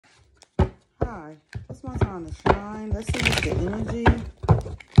Hi, what's my time to shine? Let's see what's the energy.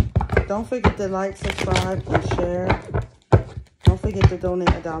 Don't forget to like, subscribe, and share. Don't forget to donate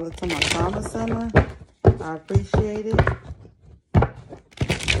 $1 to my trauma center. I appreciate it.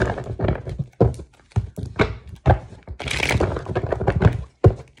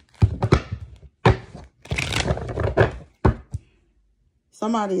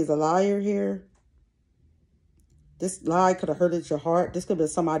 Somebody is a liar here. This lie could have hurted your heart. This could have been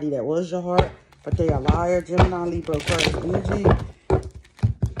somebody that was your heart, but they are a liar. Gemini, Libra, Aquarius energy.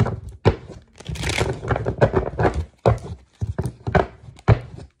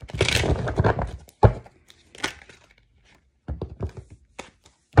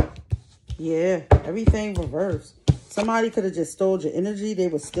 Yeah, everything reversed. Somebody could have just stole your energy. They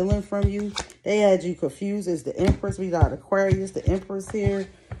were stealing from you. They had you confused as the Empress. We got Aquarius, the Empress here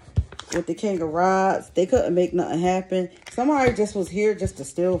with the King of Rods. They couldn't make nothing happen. Somebody just was here just to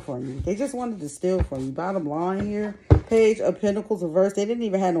steal from you. They just wanted to steal from you. Bottom line here, Page of Pentacles reversed. They didn't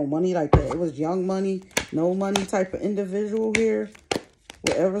even have no money like that. It was young money, no money type of individual here.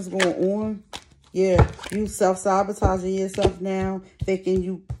 Whatever's going on. Yeah, you self-sabotaging yourself now, thinking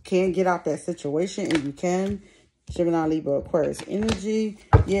you can't get out that situation, and you can. Gemini, Libra, Aquarius energy.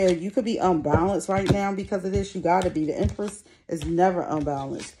 Yeah, you could be unbalanced right now because of this. You got to be. The Empress is never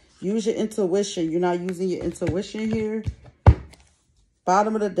unbalanced. Use your intuition. You're not using your intuition here.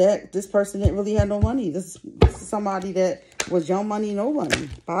 Bottom of the deck, this person didn't really have no money. This is somebody that was young money, no money.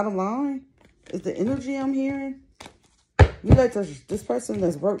 Bottom line is the energy I'm hearing. You let this person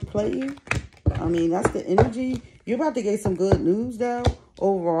that's worked play you. I mean, that's the energy. You're about to get some good news, though,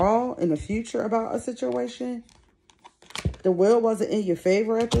 overall, in the future about a situation. The will wasn't in your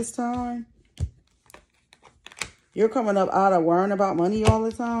favor at this time. You're coming up out of worrying about money all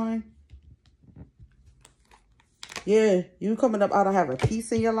the time. Yeah, you coming up out of having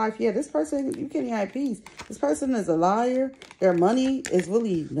peace in your life. Yeah, this person, you can't have peace. This person is a liar. Their money is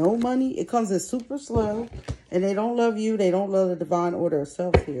really no money. It comes in super slow. And they don't love you. They don't love the divine order of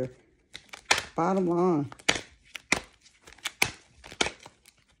self here. Bottom line.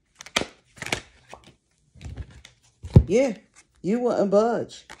 Yeah, you wouldn't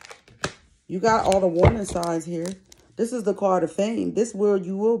budge. You got all the warning signs here. This is the card of fame. This where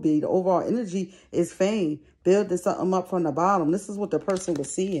you will be. The overall energy is fame. Building something up from the bottom. This is what the person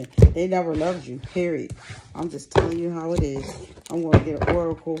was seeing. They never loved you, period. I'm just telling you how it is. I'm going to get an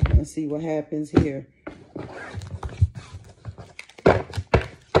oracle and see what happens here.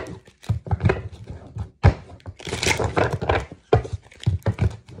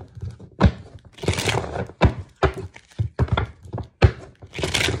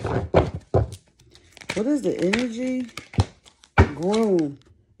 What is the energy? Groom.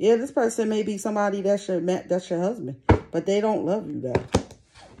 Yeah, this person may be somebody that's your husband. But they don't love you,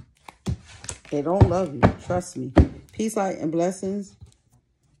 though. They don't love you. Trust me. Peace, light, and blessings.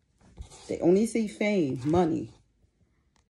 They only see fame, money.